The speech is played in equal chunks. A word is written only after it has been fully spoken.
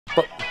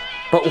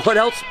But what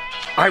else?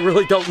 I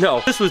really don't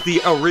know. This was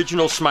the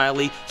original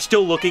Smiley,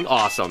 still looking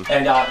awesome.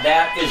 And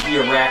that is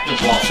the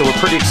arachnid wall, so we're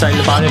pretty excited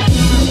about it.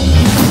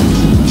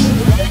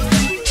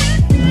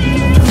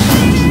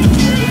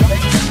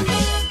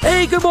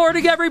 Hey, good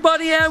morning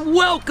everybody and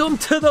welcome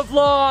to the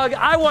vlog.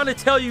 I want to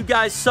tell you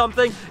guys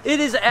something. It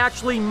is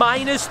actually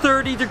minus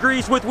 30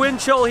 degrees with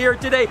wind chill here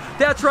today.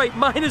 That's right,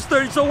 minus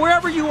 30. So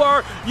wherever you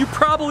are, you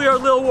probably are a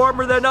little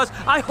warmer than us.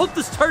 I hope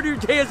the start of your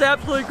day is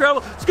absolutely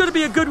incredible. It's going to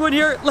be a good one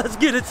here. Let's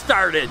get it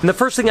started. And the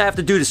first thing I have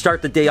to do to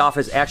start the day off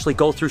is actually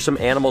go through some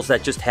animals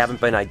that just haven't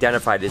been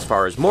identified as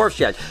far as morphs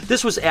yet.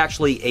 This was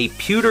actually a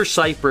pewter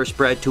cypress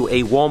bred to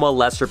a Woma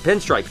lesser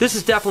pinstripe. This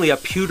is definitely a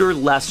pewter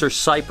lesser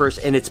cypress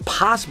and it's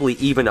possibly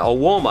even a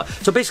Woma.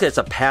 So basically it's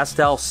a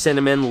pastel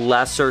cinnamon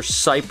lesser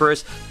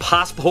cypress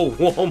possible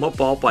Woma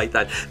ball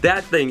python.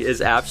 That thing is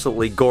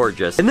absolutely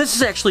gorgeous. And this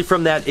is actually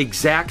from that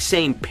exact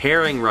same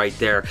pairing right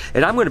there.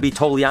 And I'm going to be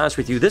totally honest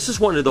with you, this is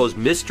one of those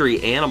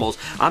mystery animals.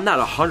 I'm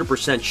not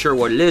 100% sure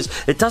what it is.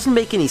 It doesn't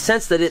make any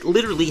sense that it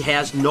literally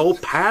has no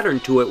pattern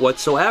to it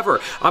whatsoever.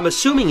 I'm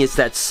assuming it's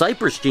that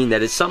cypress gene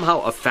that is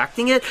somehow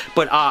affecting it,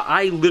 but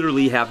I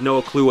literally have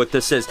no clue what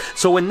this is.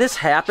 So when this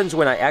happens,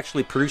 when I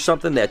actually produce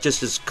something that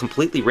just is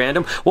completely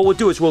random, what we'll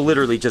do is we'll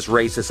literally just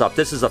raise this up.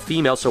 This is a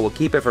female, so we'll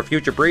keep it for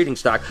future breeding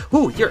stock.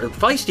 Ooh, you're a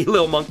feisty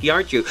little monkey,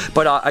 aren't you?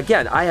 But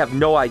again, I have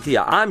no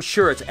idea. I'm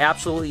sure it's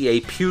absolutely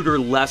a pewter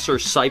lesser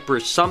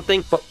cypress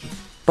something, but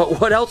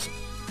what else?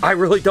 I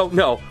really don't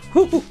know.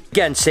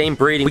 Again, same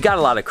breeding. We got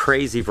a lot of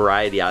crazy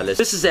variety out of this.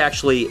 This is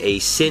actually a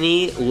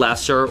Cine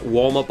lesser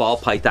Woma ball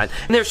python.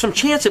 And there's some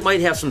chance it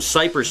might have some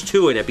cypress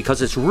too in it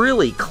because it's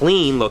really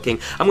clean looking.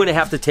 I'm going to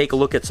have to take a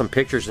look at some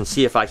pictures and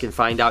see if I can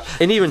find out.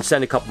 And even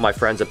send a couple of my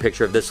friends a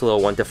picture of this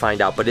little one to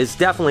find out. But it's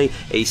definitely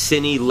a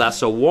Cine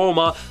lesser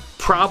Woma.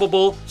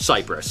 Probable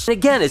cypress. And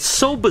again, it's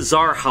so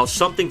bizarre how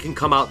something can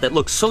come out that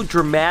looks so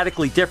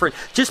dramatically different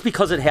just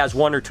because it has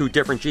one or two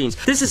different genes.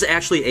 This is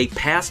actually a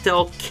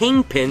pastel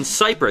kingpin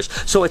cypress.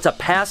 So it's a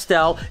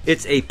pastel,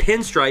 it's a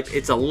pinstripe,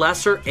 it's a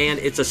lesser, and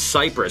it's a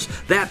cypress.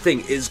 That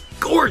thing is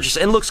gorgeous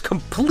and looks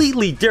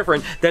completely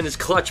different than its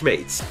clutch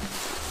mates.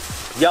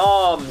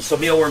 Yum! So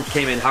mealworms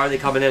came in. How are they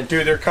coming in?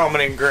 Dude, they're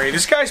coming in great.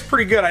 This guy's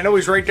pretty good. I know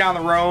he's right down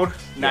the road.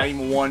 Not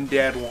even one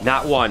dead one.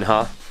 Not one,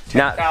 huh?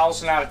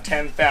 10,000 out of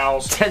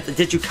 10,000.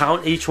 Did you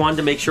count each one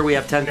to make sure we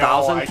have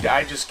 10,000? No,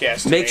 I just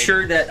guessed. Make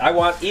sure that I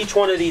want each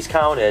one of these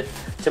counted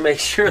to make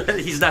sure that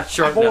he's not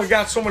short enough. I've only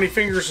got so many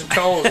fingers and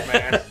toes,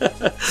 man.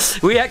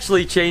 We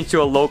actually changed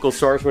to a local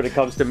source when it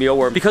comes to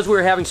mealworm because we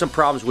were having some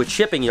problems with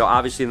shipping. You know,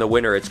 obviously in the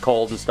winter it's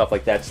cold and stuff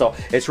like that. So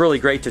it's really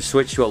great to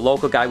switch to a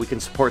local guy. We can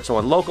support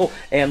someone local.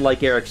 And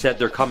like Eric said,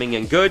 they're coming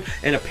in good.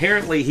 And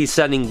apparently he's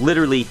sending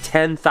literally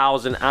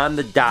 10,000 on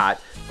the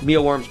dot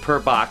mealworms per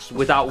box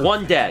without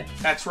one dead.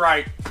 That's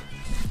right.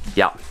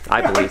 Yeah,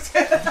 I believe.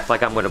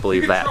 Like I'm going to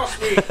believe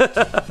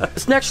that.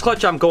 This next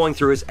clutch I'm going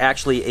through is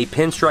actually a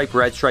pinstripe,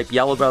 red stripe,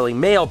 yellow belly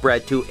male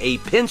bred to a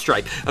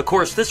pinstripe. Of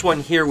course, this one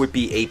here would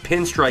be a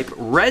pinstripe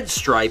red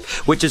stripe,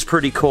 which is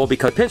pretty cool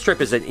because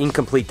pinstripe is an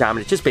incomplete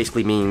dominant, just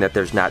basically meaning that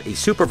there's not a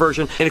super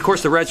version. And of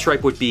course, the red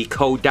stripe would be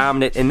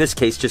co-dominant, in this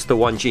case, just the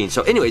one gene.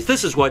 So anyways,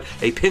 this is what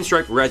a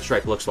pinstripe red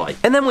stripe looks like.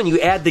 And then when you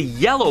add the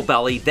yellow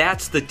belly,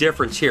 that's the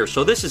difference here.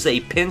 So this is a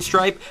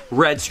pinstripe,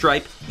 red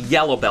stripe,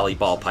 yellow belly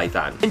ball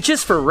python. And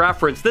just for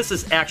reference, this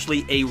is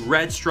actually a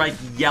red stripe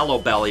yellow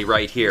belly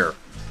right here.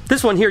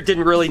 This one here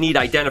didn't really need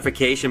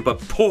identification,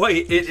 but boy,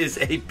 it is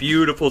a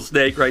beautiful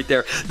snake right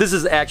there. This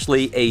is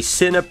actually a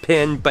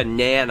Cinnapin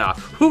banana.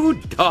 Ooh,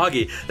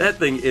 doggy, that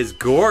thing is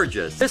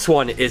gorgeous. This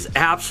one is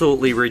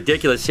absolutely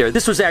ridiculous here.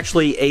 This was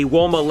actually a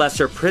Woma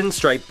lesser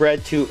pinstripe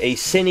bred to a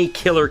Cine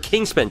killer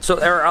kingspin. So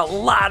there are a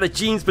lot of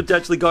genes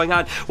potentially going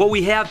on. What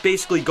we have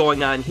basically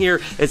going on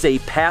here is a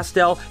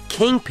pastel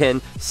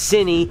kingpin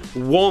Cine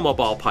Woma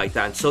ball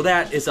python. So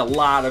that is a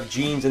lot of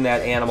genes in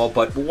that animal,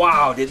 but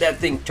wow, did that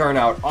thing turn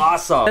out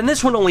awesome. And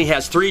this one only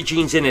has 3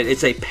 genes in it.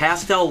 It's a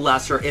pastel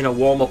lesser and a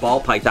Woma ball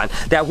python.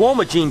 That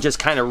Woma gene just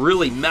kind of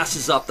really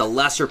messes up the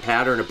lesser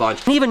pattern a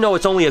bunch. And even though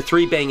it's only a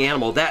 3-bang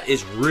animal, that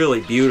is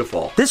really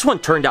beautiful. This one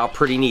turned out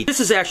pretty neat. This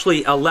is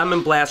actually a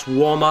lemon blast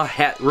Woma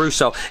het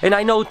russo. And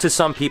I know to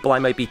some people I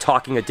might be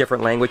talking a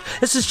different language.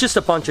 This is just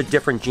a bunch of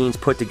different genes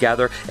put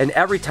together. And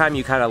every time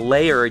you kind of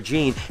layer a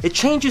gene, it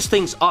changes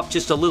things up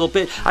just a little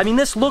bit. I mean,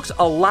 this looks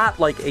a lot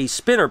like a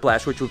spinner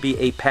blast, which would be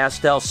a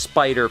pastel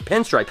spider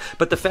pinstripe.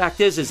 But the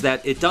fact is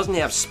that it doesn't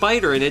have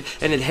spider in it,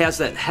 and it has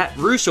that het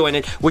russo in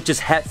it, which is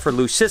het for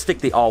leucistic,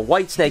 the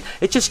all-white snake.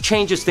 It just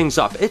changes things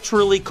up. It's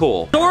really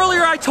cool. So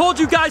earlier I told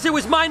you guys it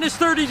was minus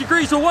 30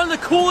 degrees, so one of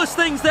the coolest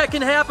things that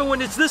can happen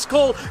when it's this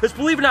cold is,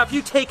 believe it or not, if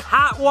you take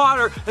hot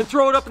water and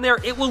throw it up in there,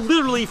 it will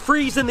literally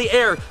freeze in the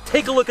air.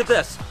 Take a look at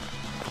this.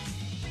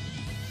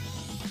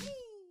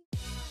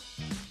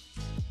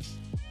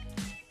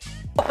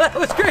 That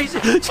was crazy.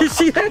 Did you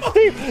see that,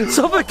 Steve?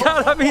 Something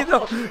got on me,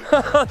 though.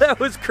 That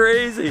was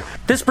crazy.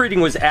 This breeding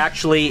was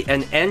actually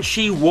an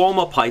Enchi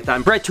Woma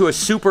python bred to a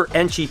super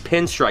Enchi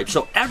pinstripe.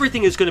 So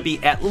everything is going to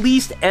be at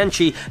least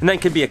Enchi, and then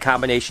can be a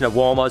combination of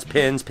Womas,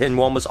 pins, pin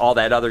Womas, all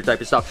that other type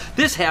of stuff.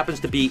 This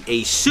happens to be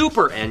a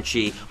super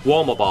Enchi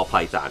Woma ball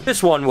python.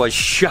 This one was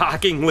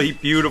shockingly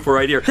beautiful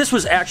right here. This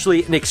was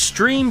actually an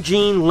extreme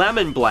gene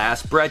lemon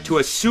blast bred to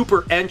a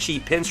super Enchi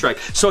pinstripe.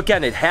 So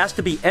again, it has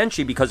to be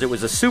Enchi because it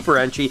was a super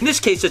Enchi. In this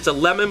case, it's a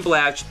lemon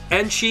blast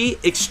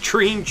Enchi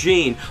extreme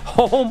gene.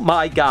 Oh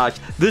my gosh,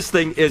 this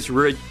thing is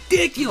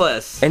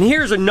ridiculous. And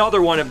here's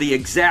another one of the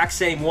exact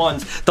same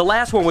ones. The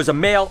last one was a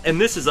male, and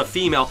this is a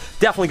female.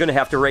 Definitely gonna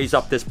have to raise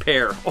up this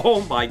pair.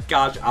 Oh my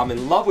gosh, I'm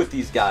in love with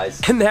these guys.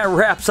 And that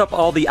wraps up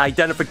all the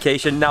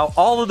identification. Now,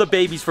 all of the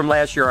babies from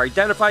last year are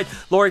identified.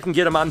 Lori can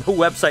get them on the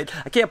website.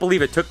 I can't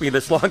believe it took me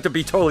this long, to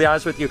be totally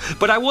honest with you.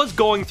 But I was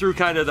going through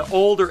kind of the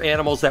older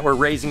animals that we're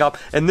raising up,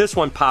 and this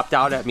one popped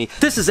out at me.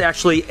 This is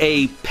actually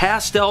a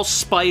pastel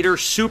spider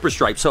super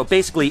stripe. So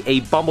basically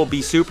a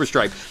bumblebee super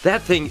stripe.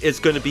 That thing is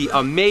gonna be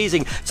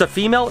amazing. It's a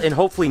female, and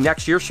hopefully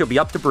next year she'll be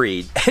up to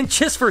breed. And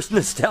just for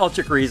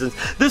nostalgic reasons,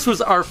 this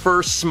was our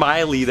first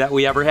Smiley that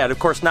we ever had. Of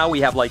course, now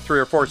we have like 3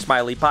 or 4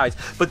 Smiley pies,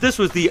 but this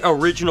was the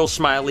original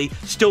Smiley,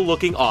 still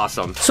looking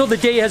awesome. So the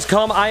day has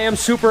come. I am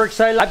super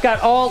excited. I've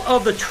got all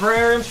of the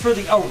terrariums for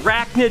the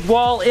arachnid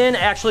wall in.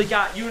 Actually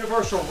got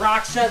Universal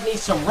Rock sent me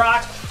some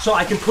rocks so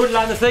I can put it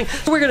on the thing.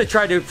 We're gonna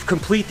try to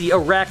complete the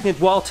arachnid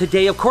wall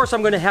today. Of course,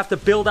 I'm gonna have to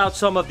build out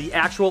some of the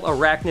actual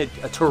arachnid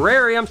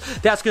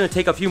terrariums. That's gonna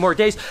take a few more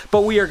days,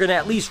 but we are gonna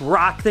at least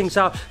rock things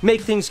out,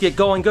 make things get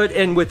going good,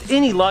 and with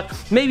any luck,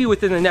 maybe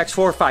within the next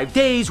 4 or 5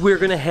 days, we're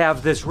gonna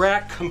have this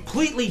rack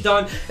completely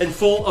done and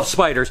full of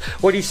spiders.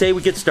 What do you say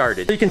we get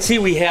started? You can see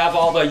we have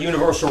all the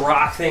Universal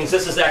Rock things.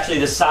 This is actually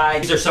the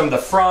side. These are some of the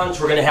fronts.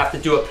 We're gonna have to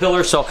do a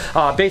pillar, so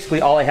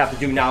basically all I have to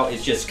do now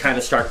is just kind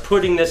of start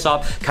putting this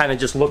up, kind of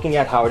just looking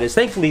at how it is.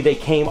 Thankfully, they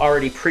came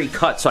already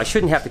pre-cut, so I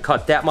shouldn't have to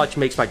cut that much.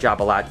 Makes my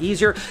job a lot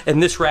easier,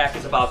 and this rack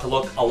is about to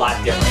look a lot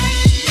different.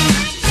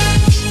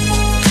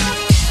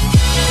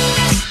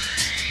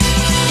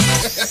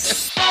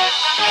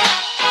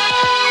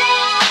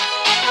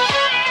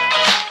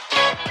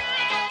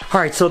 All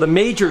right, so the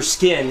major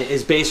skin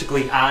is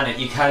basically on it.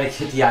 You kind of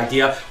get the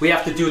idea. We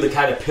have to do the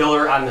kind of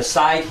pillar on the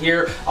side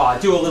here,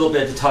 do a little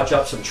bit to touch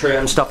up some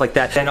trim, stuff like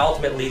that. And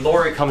ultimately,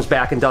 Lori comes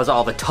back and does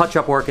all the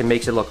touch-up work and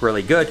makes it look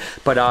really good.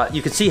 But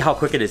you can see how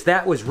quick it is.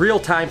 That was real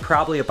time,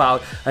 probably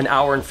about an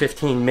hour and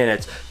 15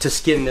 minutes to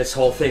skin this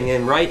whole thing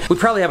in, right? We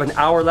probably have an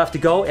hour left to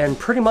go, and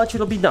pretty much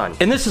it'll be done.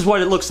 And this is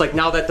what it looks like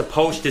now that the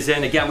post is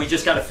in. Again, we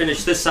just got to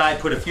finish this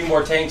side, put a few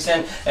more tanks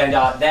in, and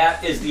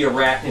that is the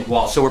arachnid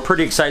wall. So we're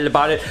pretty excited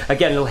about it.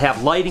 Again, it'll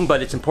have lighting,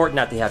 but it's important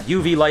not to have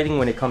UV lighting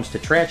when it comes to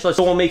tarantulas.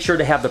 So we'll make sure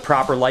to have the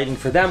proper lighting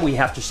for them. We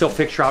have to still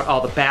fixture out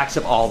all the backs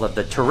of all of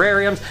the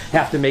terrariums.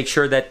 Have to make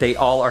sure that they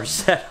all are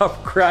set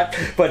up correct.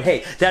 But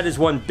hey, that is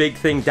one big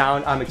thing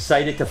down. I'm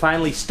excited to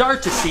finally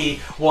start to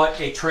see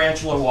what a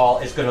tarantula wall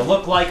is going to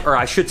look like, or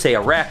I should say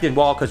arachnid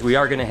wall, because we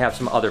are going to have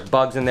some other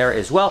bugs in there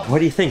as well. What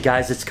do you think,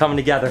 guys? It's coming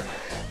together.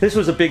 This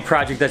was a big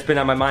project that's been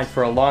on my mind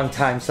for a long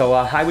time, so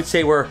I would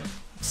say we're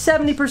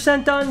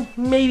 70% done,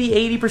 maybe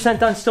 80%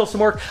 done, still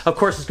some work. Of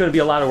course, it's going to be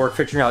a lot of work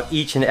figuring out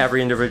each and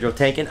every individual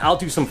tank, and I'll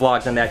do some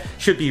vlogs on that.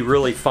 Should be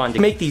really fun to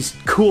make these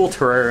cool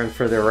terrariums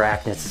for the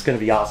arachnids. It's going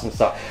to be awesome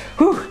stuff.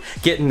 Whew,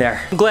 getting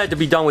there. I'm glad to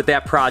be done with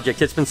that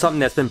project. It's been something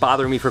that's been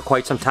bothering me for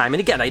quite some time,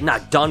 and again, I'm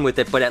not done with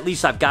it, but at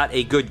least I've got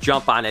a good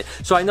jump on it.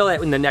 So I know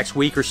that in the next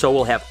week or so,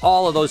 we'll have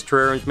all of those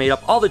terrariums made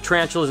up. All the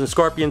tarantulas and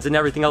scorpions and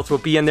everything else will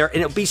be in there, and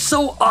it'll be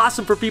so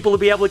awesome for people to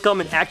be able to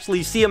come and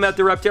actually see them at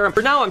the Reptile.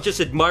 For now, I'm just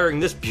admiring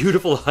this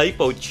beautiful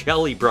hypo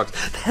jelly Brooks.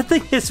 That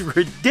thing is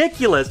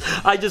ridiculous.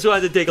 I just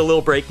wanted to take a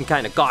little break and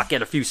kind of gawk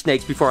at a few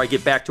snakes before I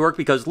get back to work,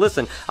 because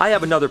listen, I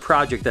have another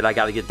project that I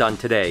got to get done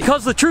today.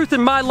 Because the truth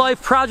in my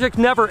life, projects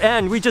never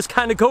end. We just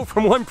kind of go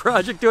from one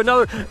project to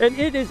another, and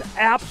it is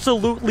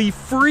absolutely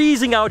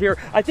freezing out here.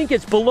 I think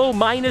it's below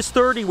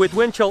 -30 with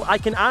wind chill. I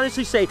can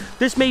honestly say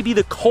this may be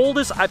the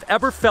coldest I've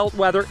ever felt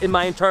weather in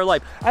my entire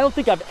life. I don't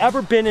think I've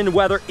ever been in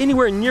weather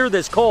anywhere near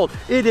this cold.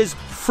 It is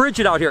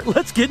frigid out here.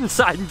 Let's get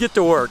inside and get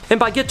to work. And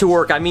by get to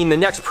work, I mean the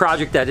next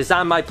project that is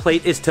on my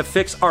plate is to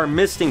fix our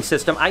misting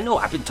system. I know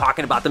I've been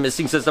talking about the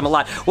misting system a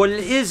lot. What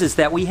it is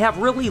that we have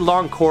really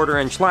long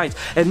 1/4-inch lines,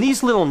 and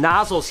these little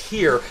nozzles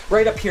here,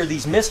 right up here,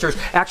 these misters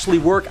actually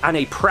work on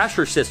a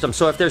pressure system.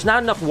 So if there's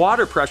not enough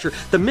water pressure,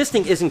 the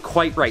misting isn't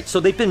quite right. So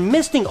they've been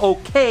misting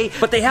okay,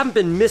 but they haven't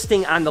been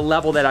misting on the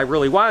level that I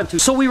really wanted to.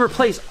 So we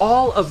replaced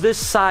all of this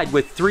side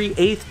with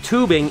 3/8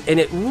 tubing, and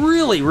it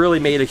really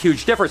made a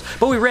huge difference.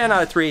 But we ran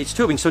out of 3/8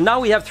 tubing. tubing. So now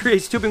we have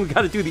 3/8 tubing, we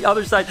gotta do the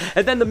other side,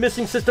 and then the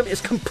misting system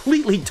is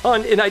completely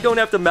done, and I don't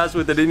have to mess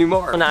with it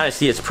anymore. And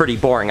honestly, it's pretty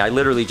boring. I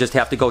literally just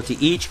have to go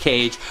to each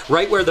cage,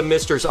 right where the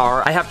misters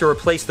are. I have to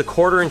replace the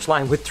 1/4 inch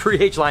line with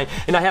 3/8 line,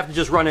 and I have to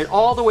just run it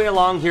all the way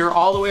along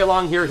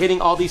here,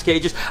 hitting all these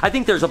cages. I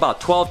think there's about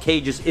 12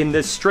 cages in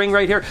this string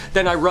right here.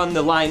 Then I run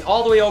the line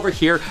all the way over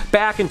here,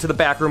 back into the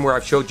back room where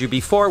I've showed you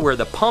before, where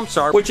the pumps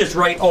are, which is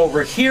right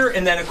over here.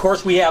 And then of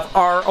course we have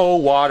RO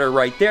water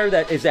right there.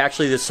 That is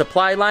actually the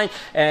supply line,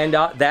 and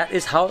that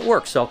is how it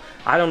works. So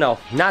I don't know,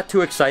 not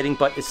too exciting,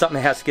 but it's something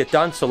that has to get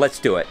done, so let's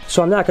do it.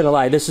 So I'm not gonna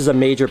lie, this is a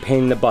major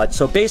pain in the butt.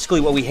 So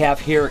basically what we have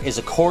here is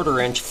a 1/4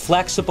 inch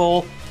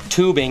flexible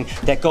tubing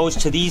that goes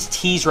to these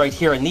T's right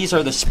here, and these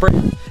are the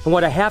spring. And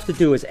what I have to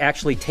do is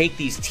actually take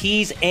these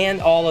T's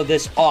and all of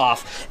this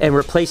off and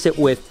replace it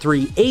with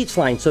 3/8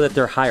 line so that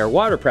they're higher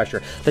water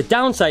pressure. The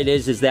downside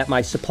is that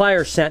my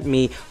supplier sent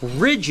me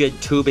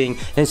rigid tubing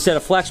instead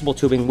of flexible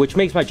tubing, which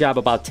makes my job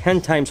about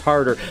 10 times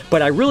harder,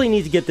 but I really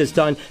need to get this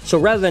done. So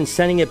rather than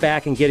sending it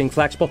back and getting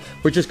flexible,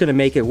 we're just gonna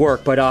make it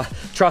work. But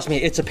trust me,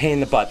 it's a pain in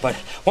the butt. But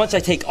once I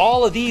take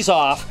all of these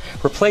off,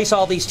 replace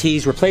all these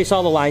T's, replace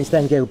all the lines,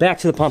 then go back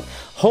to the pump,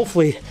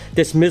 hopefully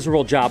this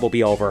miserable job will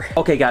be over.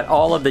 Okay, got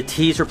all of the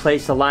T's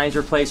replaced, the lines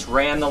replaced,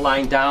 ran the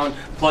line down,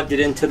 plugged it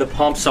into the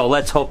pump, so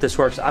let's hope this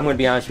works. I'm gonna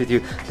be honest with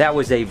you, that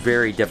was a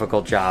very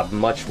difficult job,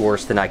 much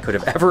worse than I could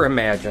have ever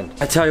imagined.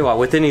 I tell you what,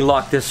 with any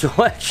luck, this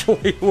will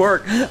actually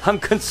work. I'm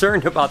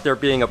concerned about there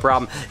being a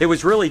problem. It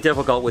was really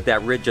difficult with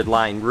that rigid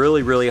line,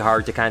 really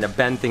hard to kind of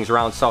bend things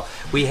around, so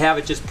we have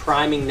it just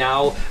priming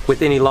now.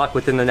 With any luck,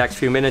 within the next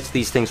few minutes,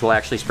 these things will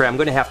actually spray. I'm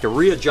gonna have to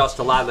readjust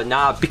a lot of the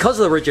knobs. Because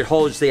of the rigid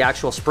hose, the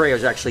actual sprayer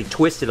is actually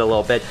twisted a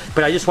little bit,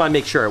 but I just wanna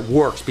make sure it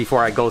works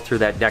before I go through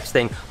that next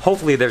thing.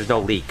 Hopefully there's no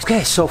leaks.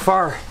 Okay, so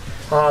far,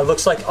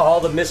 looks like all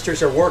the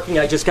misters are working.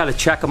 I just got to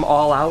check them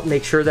all out,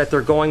 make sure that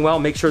they're going well,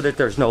 make sure that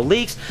there's no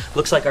leaks.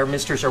 Looks like our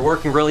misters are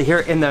working really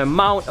here, and the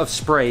amount of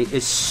spray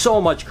is so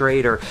much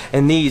greater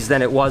in these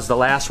than it was the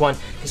last one.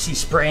 You see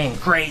spraying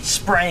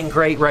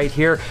great right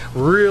here.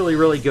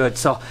 Really good.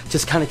 So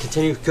just kind of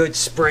continue. Good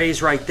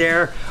sprays right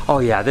there. Oh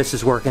yeah, this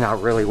is working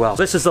out really well.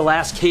 This is the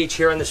last cage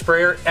here on the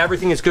sprayer.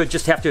 Everything is good.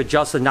 Just have to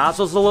adjust the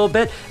nozzles a little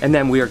bit, and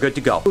then we are good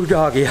to go. Ooh,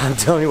 doggy, I'm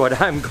telling you what,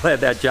 I'm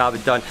glad that job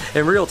is done.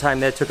 In real time,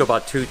 that took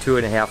about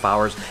 2.5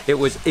 hours. It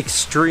was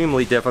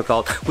extremely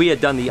difficult. We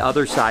had done the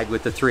other side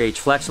with the 3/8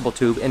 flexible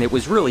tube, and it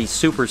was really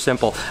super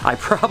simple. I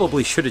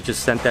probably should have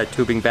just sent that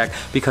tubing back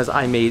because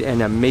I made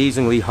an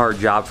amazingly hard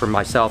job for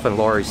myself and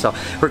Lori. So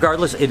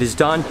regardless, it is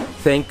done.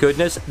 Thank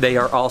goodness they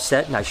are all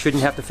set, and I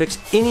shouldn't have to fix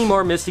any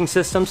more misting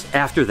systems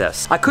after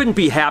this. I couldn't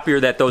be happier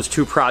that those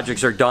two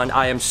projects are done.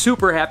 I am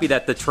super happy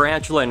that the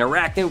Tarantula and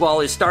Arachnid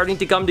wall is starting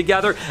to come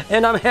together,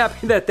 and I'm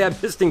happy that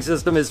that misting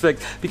system is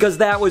fixed because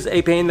that was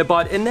a pain in the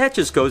butt, and that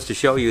just goes to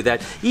show you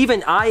that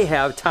even I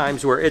have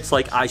times where it's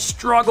like I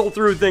struggle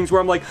through things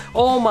where I'm like,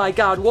 oh my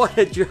god, what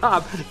a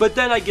job, but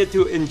then I get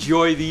to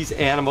enjoy these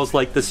animals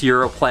like the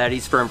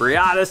Sciuroplates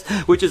fimbriatus,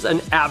 which is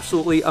an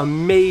absolutely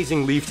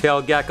amazing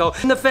leaf-tailed gecko.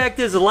 And the fact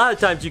is, a lot of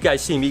times you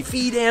guys see me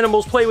feed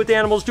animals, play with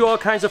animals, do all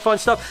kinds of fun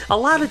stuff. A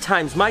lot of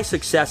times my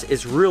success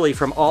is really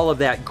from all of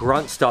that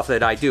grunt stuff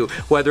that I do,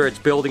 whether it's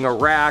building a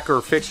rack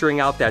or fixturing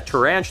out that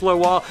tarantula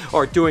wall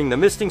or doing the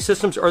misting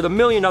systems or the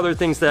million other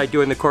things that I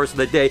do in the course of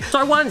the day. So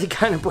I wanted to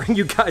kind of bring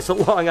you guys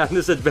along on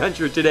this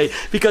adventure today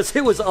because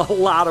it was a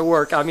lot of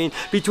work. I mean,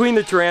 between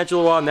the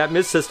tarantula wall and that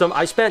mist system,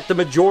 I spent the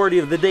majority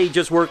of the day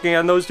just working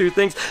on those two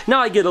things. Now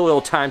I get a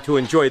little time to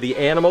enjoy the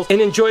animals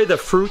and enjoy the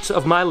fruits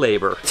of my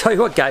labor. Tell you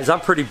what guys, I'm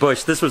pretty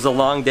bushed. This was a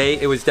long day.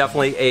 It was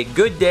definitely a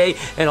good day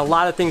and a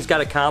lot of things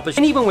got accomplished.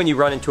 And even when you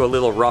run into a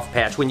little rough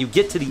patch, when you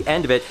get to the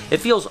end of it, it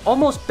feels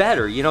almost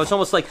better. You know, it's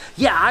almost like,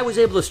 yeah, I was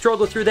able to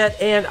struggle through that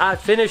and I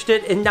finished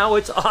it and now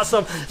it's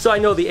awesome. So I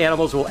know the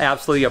animals will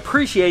absolutely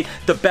appreciate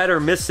the better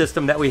mist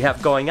system that we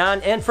have going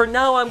on. And for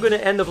now, I'm going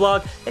to end the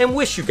vlog and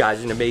wish you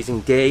guys an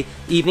amazing day,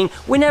 evening,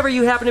 whenever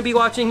you happen to be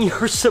watching.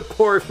 Your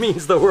support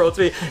means the world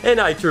to me, and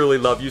I truly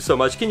love you so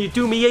much. Can you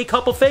do me a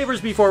couple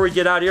favors before we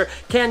get out of here?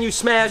 Can you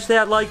smash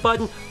that like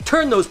button?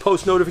 Turn those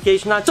post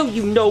notifications on so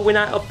you know when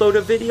I upload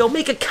a video.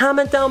 Make a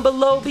comment down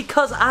below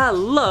because I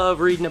love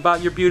reading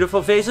about your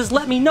beautiful faces.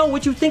 Let me know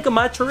what you think of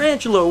my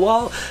tarantula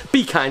wall.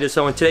 Be kind to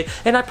someone today,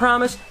 and I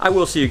promise I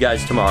will see you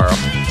guys tomorrow.